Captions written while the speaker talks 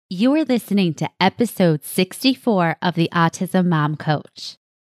You are listening to episode 64 of the Autism Mom Coach,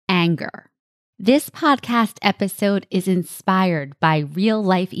 Anger. This podcast episode is inspired by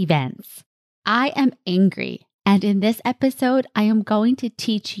real-life events. I am angry, and in this episode, I am going to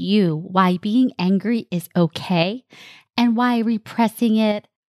teach you why being angry is okay and why repressing it,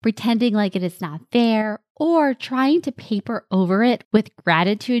 pretending like it is not there, or trying to paper over it with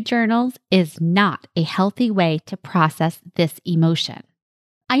gratitude journals is not a healthy way to process this emotion.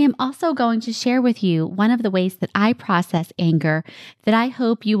 I am also going to share with you one of the ways that I process anger that I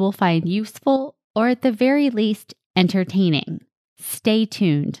hope you will find useful or at the very least entertaining. Stay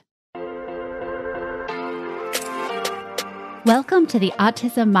tuned. Welcome to the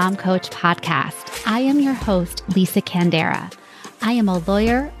Autism Mom Coach podcast. I am your host, Lisa Candera. I am a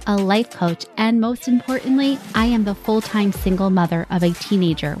lawyer, a life coach, and most importantly, I am the full-time single mother of a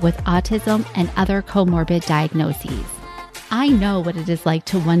teenager with autism and other comorbid diagnoses. I know what it is like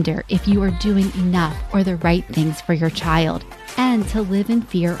to wonder if you are doing enough or the right things for your child and to live in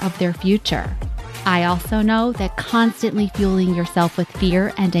fear of their future. I also know that constantly fueling yourself with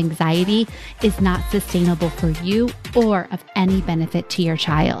fear and anxiety is not sustainable for you or of any benefit to your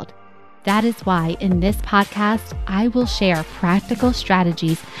child. That is why in this podcast, I will share practical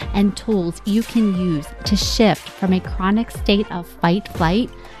strategies and tools you can use to shift from a chronic state of fight-flight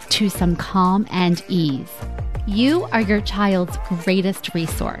to some calm and ease. You are your child's greatest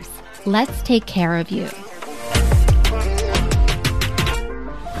resource. Let's take care of you.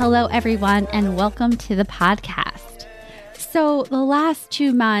 Hello, everyone, and welcome to the podcast. So the last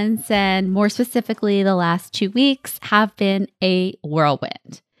 2 months, and more specifically, the last 2 weeks, have been a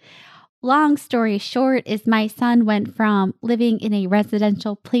whirlwind. Long story short is my son went from living in a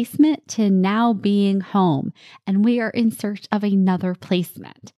residential placement to now being home, and we are in search of another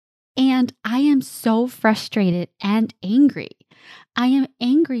placement. And I am so frustrated and angry. I am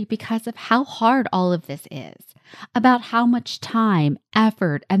angry because of how hard all of this is, about how much time,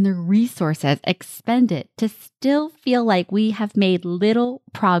 effort, and the resources expended to still feel like we have made little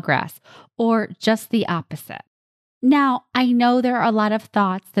progress or just the opposite. Now, I know there are a lot of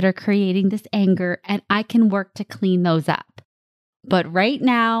thoughts that are creating this anger, and I can work to clean those up. But right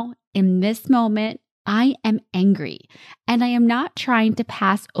now, in this moment, I am angry, and I am not trying to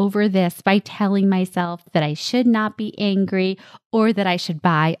pass over this by telling myself that I should not be angry or that I should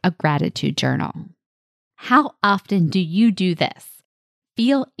buy a gratitude journal. How often do you do this?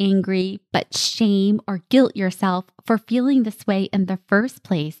 Feel angry, but shame or guilt yourself for feeling this way in the first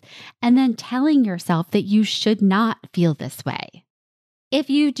place, and then telling yourself that you should not feel this way. If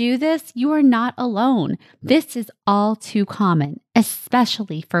you do this, you are not alone. This is all too common,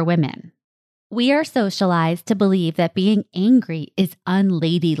 especially for women. We are socialized to believe that being angry is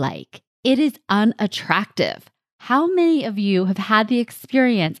unladylike. It is unattractive. How many of you have had the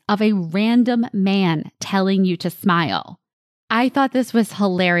experience of a random man telling you to smile? I thought this was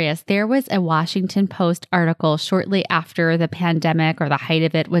hilarious. There was a Washington Post article shortly after the pandemic or the height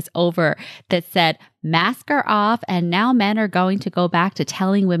of it was over that said, masks are off and now men are going to go back to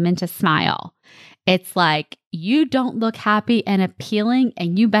telling women to smile. It's like, you don't look happy and appealing,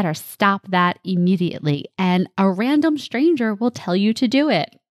 and you better stop that immediately. And a random stranger will tell you to do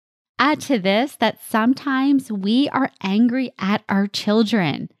it. Add to this that sometimes we are angry at our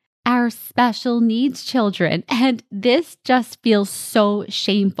children, our special needs children, and this just feels so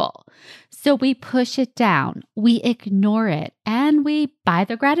shameful. So we push it down, we ignore it, and we buy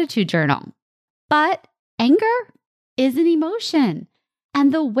the gratitude journal. But anger is an emotion,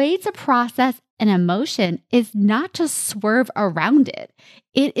 and the way to process an emotion is not to swerve around it.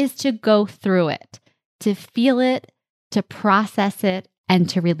 It is to go through it, to feel it, to process it, and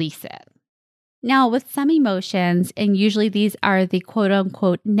to release it. Now, with some emotions, and usually these are the quote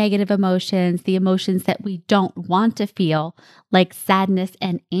unquote negative emotions, the emotions that we don't want to feel, like sadness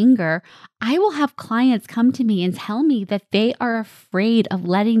and anger, I will have clients come to me and tell me that they are afraid of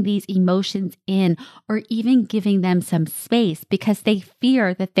letting these emotions in or even giving them some space because they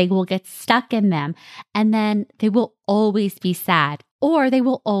fear that they will get stuck in them and then they will always be sad or they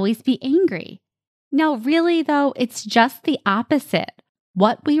will always be angry. Now, really though, it's just the opposite.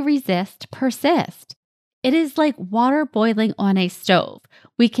 What we resist persists. It is like water boiling on a stove.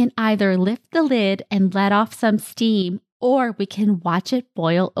 We can either lift the lid and let off some steam, or we can watch it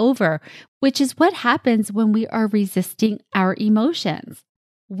boil over, which is what happens when we are resisting our emotions.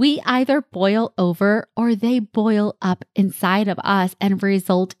 We either boil over or they boil up inside of us and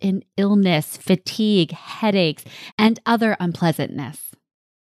result in illness, fatigue, headaches, and other unpleasantness.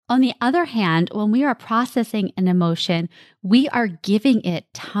 On the other hand, when we are processing an emotion, we are giving it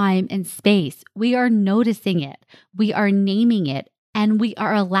time and space. We are noticing it. We are naming it. and we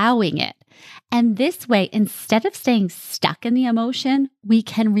are allowing it. And this way, instead of staying stuck in the emotion, we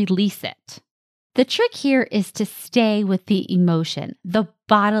can release it. The trick here is to stay with the emotion, the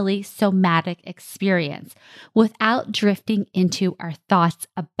bodily somatic experience, without drifting into our thoughts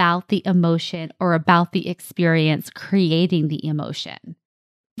about the emotion or about the experience creating the emotion.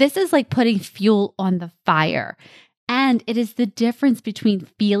 This is like putting fuel on the fire, and it is the difference between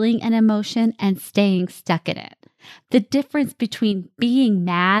feeling an emotion and staying stuck in it. The difference between being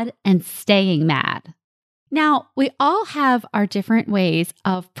mad and staying mad. Now, we all have our different ways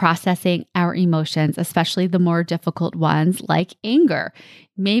of processing our emotions, especially the more difficult ones like anger.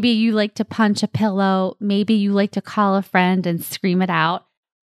 Maybe you like to punch a pillow. Maybe you like to call a friend and scream it out.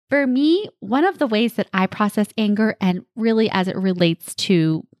 For me, one of the ways that I process anger, and really as it relates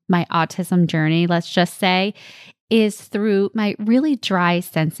to my autism journey, let's just say, is through my really dry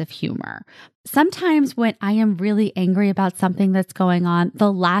sense of humor. Sometimes when I am really angry about something that's going on,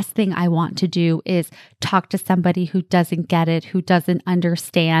 the last thing I want to do is talk to somebody who doesn't get it, who doesn't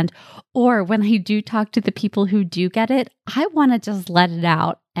understand. Or when I do talk to the people who do get it, I want to just let it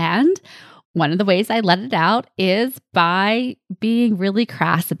out. And one of the ways I let it out is by being really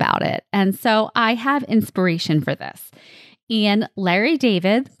crass about it. And so I have inspiration for this in Larry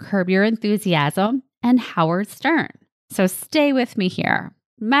David, Curb Your Enthusiasm, and Howard Stern. So stay with me here.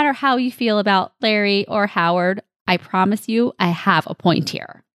 No matter how you feel about Larry or Howard, I promise you I have a point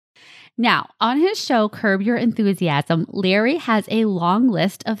here. Now, on his show, Curb Your Enthusiasm, Larry has a long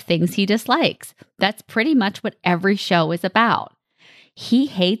list of things he dislikes. That's pretty much what every show is about. He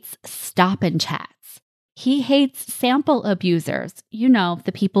hates stop and chats. He hates sample abusers. You know,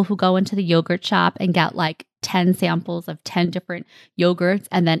 the people who go into the yogurt shop and get like 10 samples of 10 different yogurts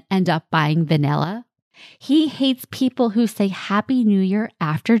and then end up buying vanilla. He hates people who say Happy New Year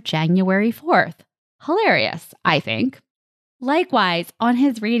after January 4th. Hilarious, I think. Likewise, on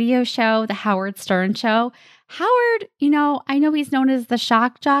his radio show, The Howard Stern Show, Howard, I know he's known as the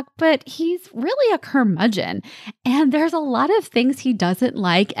shock jock, but he's really a curmudgeon. And there's a lot of things he doesn't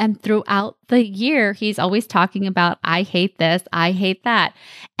like. And throughout the year, he's always talking about, I hate this, I hate that.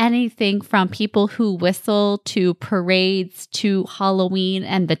 Anything from people who whistle to parades to Halloween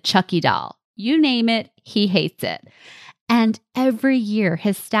and the Chucky doll. You name it, he hates it. And every year,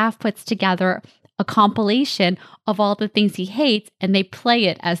 his staff puts together a compilation of all the things he hates, and they play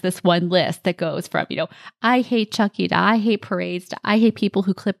it as this one list that goes from, I hate Chucky to I hate parades to I hate people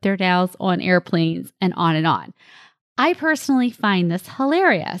who clip their nails on airplanes and on and on. I personally find this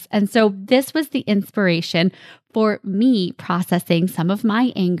hilarious. And so this was the inspiration for me processing some of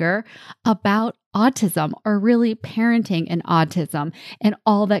my anger about autism, or really parenting and autism and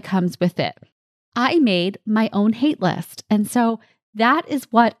all that comes with it. I made my own hate list. And so that is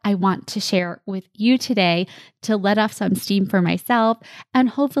what I want to share with you today, to let off some steam for myself and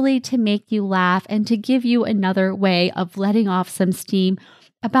hopefully to make you laugh and to give you another way of letting off some steam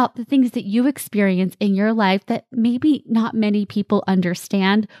about the things that you experience in your life that maybe not many people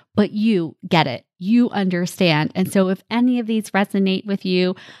understand, but you get it. You understand. And so if any of these resonate with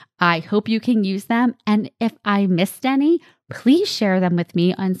you, I hope you can use them. And if I missed any, please share them with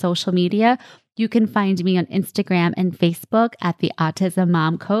me on social media. You can find me on Instagram and Facebook at the Autism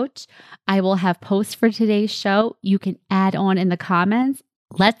Mom Coach. I will have posts for today's show. You can add on in the comments.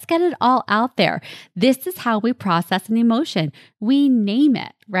 Let's get it all out there. This is how we process an emotion. We name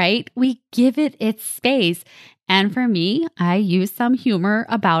it, right? We give it its space. And for me, I use some humor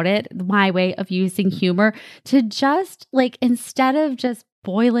about it, my way of using humor to just instead of just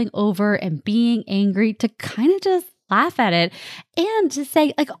boiling over and being angry, to kind of just laugh at it and to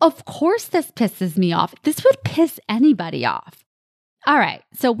say, of course this pisses me off. This would piss anybody off. All right.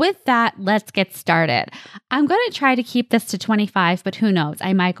 So with that, let's get started. I'm going to try to keep this to 25, but who knows?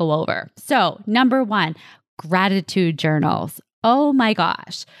 I might go over. So number 1, gratitude journals. Oh my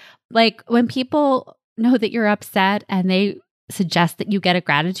gosh. When people know that you're upset and they suggest that you get a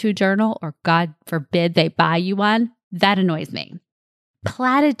gratitude journal, or God forbid they buy you one, that annoys me.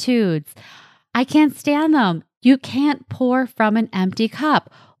 Platitudes. I can't stand them. You can't pour from an empty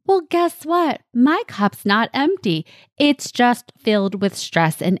cup. Well, guess what? My cup's not empty. It's just filled with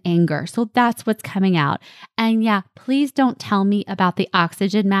stress and anger. So that's what's coming out. And yeah, please don't tell me about the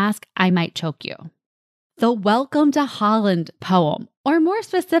oxygen mask. I might choke you. The Welcome to Holland poem, or more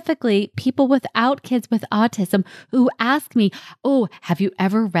specifically, people without kids with autism who ask me, oh, have you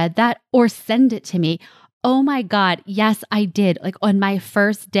ever read that? Or send it to me. Oh my God, yes, I did, on my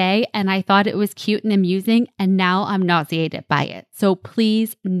first day, and I thought it was cute and amusing, and now I'm nauseated by it. So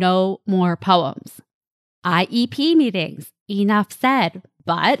please, no more poems. IEP meetings. Enough said.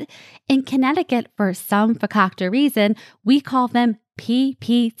 But in Connecticut, for some fakakta reason, we call them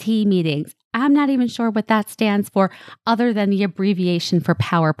PPT meetings. I'm not even sure what that stands for other than the abbreviation for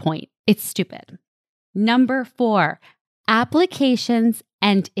PowerPoint. It's stupid. Number 4, applications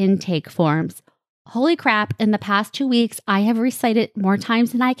and intake forms. Holy crap, in the past 2 weeks, I have recited more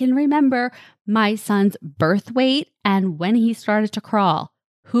times than I can remember my son's birth weight and when he started to crawl.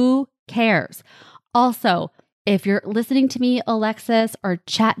 Who cares? Also, if you're listening to me, Alexis or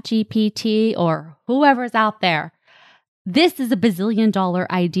ChatGPT or whoever's out there, this is a bazillion-dollar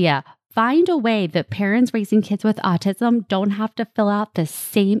idea. Find a way that parents raising kids with autism don't have to fill out the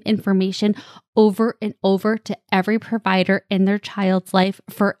same information over and over to every provider in their child's life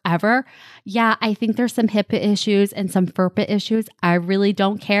forever. Yeah, I think there's some HIPAA issues and some FERPA issues. I really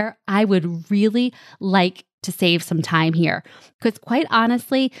don't care. I would really like to save some time here. Because quite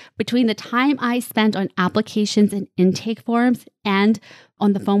honestly, between the time I spent on applications and intake forms and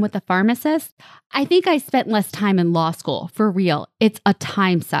on the phone with the pharmacist, I think I spent less time in law school. For real, it's a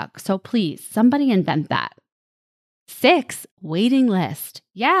time suck. So please, somebody invent that. 6, waiting list.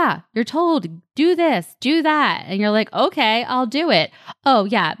 Yeah, you're told, do this, do that. And you're like, okay, I'll do it. Oh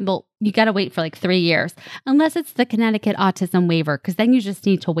yeah, well, you got to wait for like 3 years. Unless it's the Connecticut autism waiver, because then you just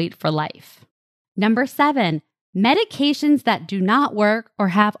need to wait for life. Number 7, medications that do not work or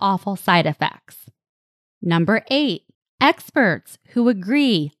have awful side effects. Number 8, experts who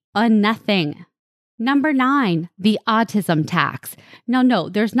agree on nothing. Number 9, the autism tax. No,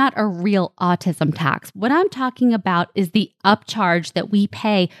 there's not a real autism tax. What I'm talking about is the upcharge that we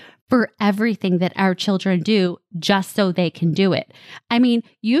pay for everything that our children do just so they can do it. I mean,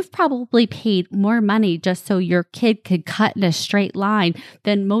 you've probably paid more money just so your kid could cut in a straight line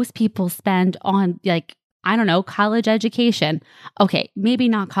than most people spend on, like, I don't know, college education. Okay, maybe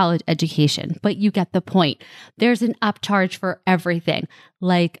not college education, but you get the point. There's an upcharge for everything,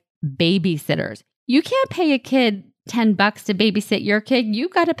 like babysitters. You can't pay a kid $10 to babysit your kid. You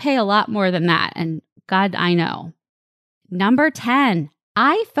got to pay a lot more than that. And God, I know. Number 10,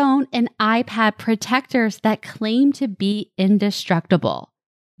 iPhone and iPad protectors that claim to be indestructible.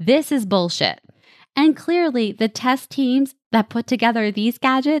 This is bullshit. And clearly, the test teams that put together these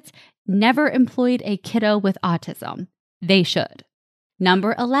gadgets never employed a kiddo with autism. They should.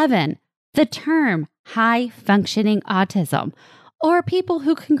 Number 11, the term high-functioning autism, or people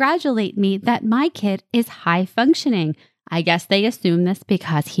who congratulate me that my kid is high-functioning. I guess they assume this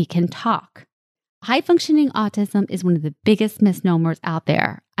because he can talk. High-functioning autism is one of the biggest misnomers out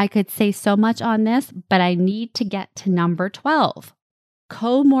there. I could say so much on this, but I need to get to number 12.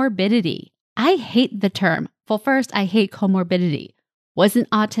 Comorbidity. I hate the term. Well, first, I hate comorbidity. Wasn't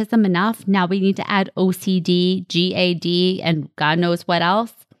autism enough? Now we need to add OCD, GAD, and God knows what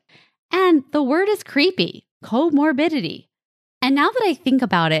else. And the word is creepy. Comorbidity. And now that I think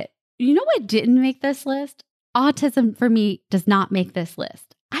about it, you know what didn't make this list? Autism for me does not make this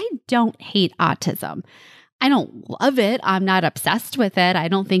list. I don't hate autism. I don't love it. I'm not obsessed with it. I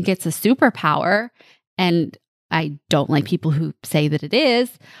don't think it's a superpower. And I don't like people who say that it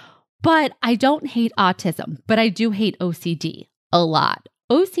is. But I don't hate autism, but I do hate OCD a lot.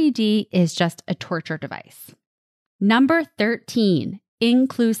 OCD is just a torture device. Number 13,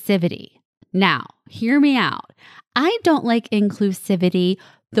 inclusivity. Now, hear me out. I don't like inclusivity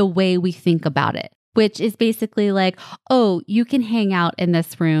the way we think about it, which is basically like, oh, you can hang out in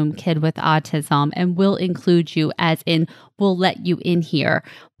this room, kid with autism, and we'll include you, as in we'll let you in here.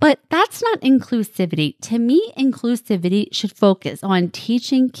 But that's not inclusivity. To me, inclusivity should focus on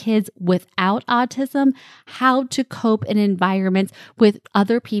teaching kids without autism how to cope in environments with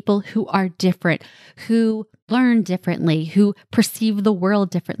other people who are different, who learn differently, who perceive the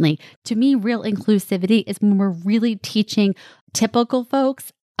world differently. To me, real inclusivity is when we're really teaching typical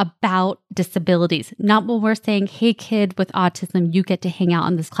folks about disabilities, not when we're saying, hey, kid with autism, you get to hang out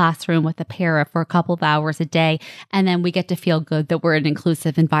in this classroom with a para for a couple of hours a day, and then we get to feel good that we're an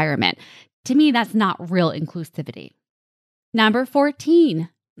inclusive environment. To me, that's not real inclusivity. Number 14,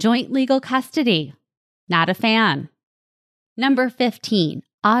 joint legal custody. Not a fan. Number 15,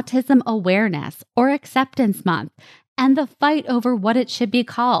 Autism Awareness or Acceptance Month, and the fight over what it should be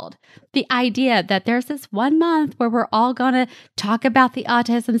called. The idea that there's this 1 month where we're all going to talk about the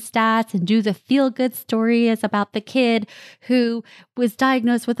autism stats and do the feel-good stories about the kid who was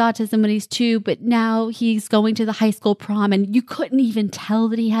diagnosed with autism when he's 2, but now he's going to the high school prom and you couldn't even tell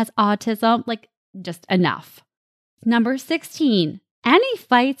that he has autism. Like, just enough. Number 16, any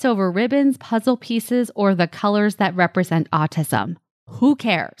fights over ribbons, puzzle pieces, or the colors that represent autism. Who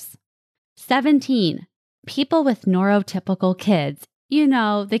cares? 17, people with neurotypical kids. You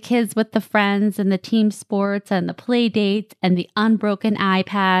know, the kids with the friends and the team sports and the play dates and the unbroken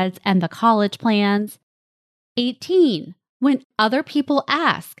iPads and the college plans. 18, when other people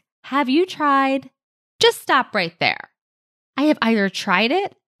ask, have you tried? Just stop right there. I have either tried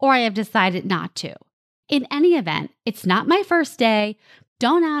it or I have decided not to. In any event, it's not my first day.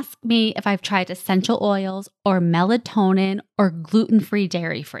 Don't ask me if I've tried essential oils or melatonin or gluten-free,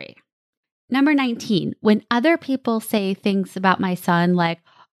 dairy-free. Number 19, when other people say things about my son like,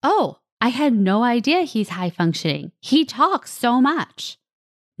 oh, I had no idea he's high functioning. He talks so much.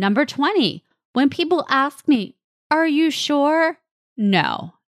 Number 20, when people ask me, are you sure?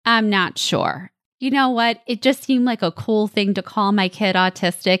 No, I'm not sure. You know what? It just seemed like a cool thing to call my kid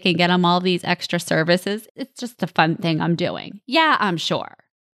autistic and get him all these extra services. It's just a fun thing I'm doing. Yeah, I'm sure.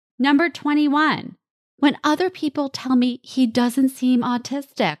 Number 21, when other people tell me he doesn't seem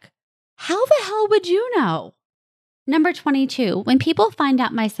autistic. How the hell would you know? Number 22, when people find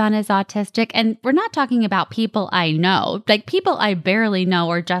out my son is autistic, and we're not talking about people I know, like people I barely know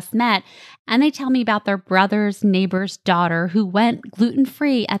or just met, and they tell me about their brother's neighbor's daughter who went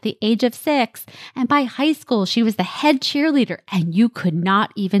gluten-free at the age of 6, and by high school she was the head cheerleader, and you could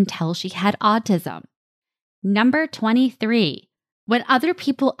not even tell she had autism. Number 23, when other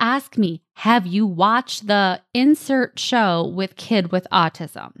people ask me, have you watched the insert show with kid with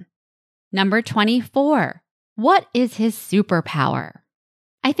autism? Number 24, what is his superpower?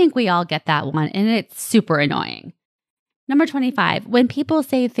 I think we all get that one, and it's super annoying. Number 25, when people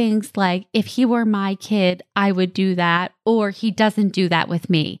say things like, if he were my kid, I would do that, or he doesn't do that with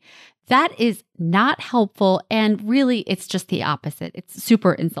me. That is not helpful, and really, it's just the opposite. It's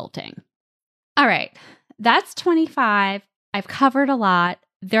super insulting. All right, that's 25. I've covered a lot.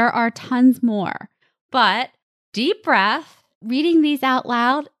 There are tons more, but deep breath. Reading these out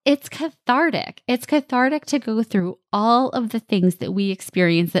loud, it's cathartic. It's cathartic to go through all of the things that we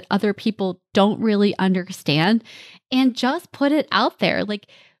experience that other people don't really understand and just put it out there. Like,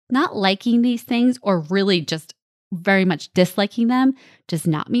 not liking these things or really just very much disliking them does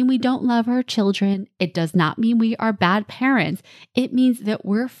not mean we don't love our children. It does not mean we are bad parents. It means that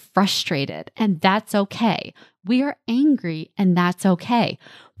we're frustrated, and that's okay. We are angry, and that's okay.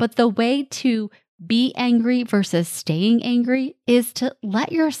 But the way to be angry versus staying angry is to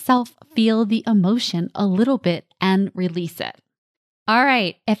let yourself feel the emotion a little bit and release it. All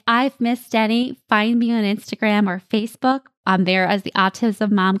right. If I've missed any, find me on Instagram or Facebook. I'm there as the Autism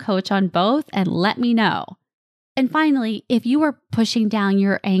Mom Coach on both, and let me know. And finally, if you are pushing down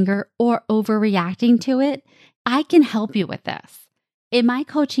your anger or overreacting to it, I can help you with this. In my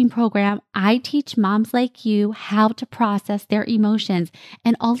coaching program, I teach moms like you how to process their emotions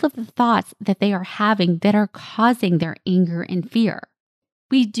and all of the thoughts that they are having that are causing their anger and fear.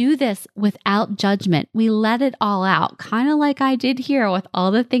 We do this without judgment. We let it all out, kind of like I did here with all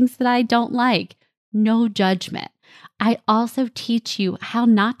the things that I don't like. No judgment. I also teach you how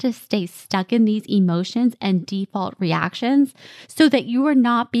not to stay stuck in these emotions and default reactions so that you are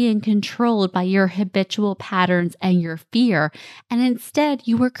not being controlled by your habitual patterns and your fear, and instead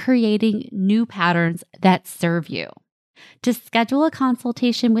you are creating new patterns that serve you. To schedule a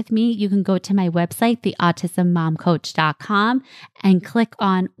consultation with me, you can go to my website, theautismmomcoach.com, and click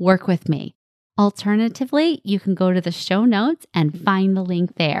on Work With Me. Alternatively, you can go to the show notes and find the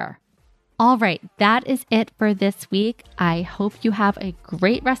link there. All right, that is it for this week. I hope you have a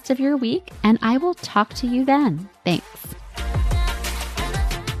great rest of your week, and I will talk to you then. Thanks.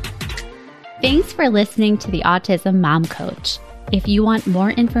 Thanks for listening to the Autism Mom Coach. If you want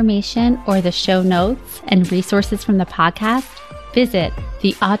more information or the show notes and resources from the podcast, visit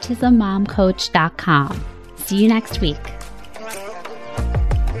theautismmomcoach.com. See you next week.